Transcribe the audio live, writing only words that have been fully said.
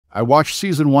I watched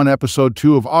Season 1, Episode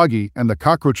 2 of Oggy and the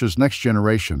Cockroaches Next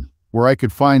Generation, where I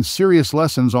could find serious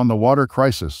lessons on the water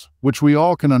crisis, which we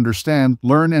all can understand,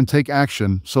 learn, and take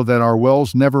action so that our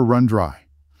wells never run dry.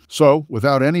 So,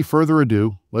 without any further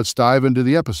ado, let's dive into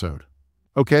the episode.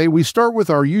 Okay, we start with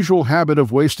our usual habit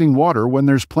of wasting water when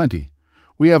there's plenty.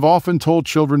 We have often told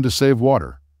children to save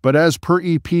water, but as per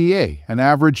EPA, an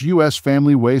average U.S.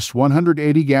 family wastes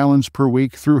 180 gallons per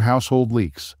week through household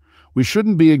leaks. We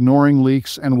shouldn't be ignoring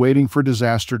leaks and waiting for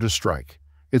disaster to strike.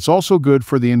 It's also good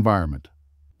for the environment.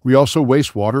 We also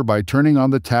waste water by turning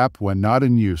on the tap when not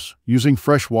in use, using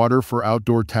fresh water for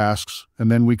outdoor tasks, and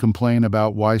then we complain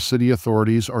about why city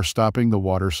authorities are stopping the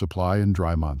water supply in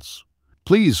dry months.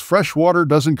 Please, fresh water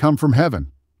doesn't come from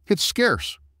heaven. It's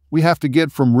scarce. We have to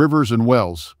get from rivers and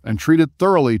wells and treat it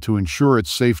thoroughly to ensure it's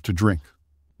safe to drink.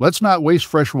 Let's not waste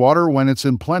fresh water when it's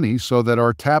in plenty so that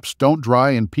our taps don't dry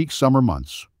in peak summer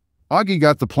months. Oggy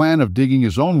got the plan of digging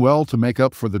his own well to make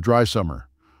up for the dry summer.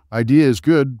 Idea is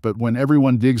good, but when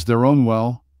everyone digs their own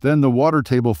well, then the water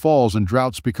table falls and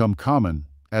droughts become common,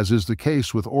 as is the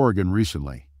case with Oregon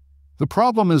recently. The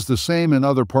problem is the same in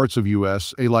other parts of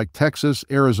US, like Texas,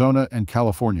 Arizona, and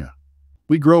California.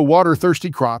 We grow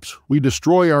water-thirsty crops, we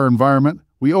destroy our environment,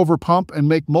 we overpump and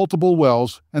make multiple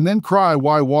wells, and then cry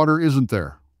why water isn't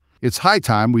there. It's high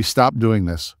time we stop doing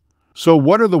this. So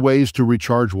what are the ways to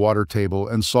recharge water table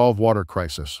and solve water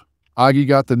crisis? Oggy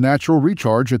got the natural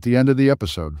recharge at the end of the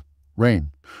episode.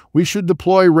 Rain. We should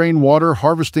deploy rainwater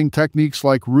harvesting techniques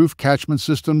like roof catchment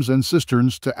systems and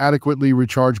cisterns to adequately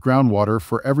recharge groundwater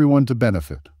for everyone to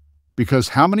benefit. Because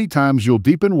how many times you'll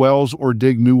deepen wells or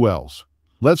dig new wells?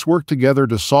 Let's work together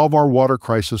to solve our water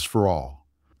crisis for all.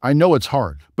 I know it's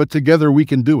hard, but together we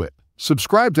can do it.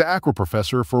 Subscribe to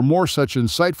AquaProfessor for more such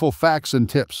insightful facts and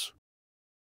tips.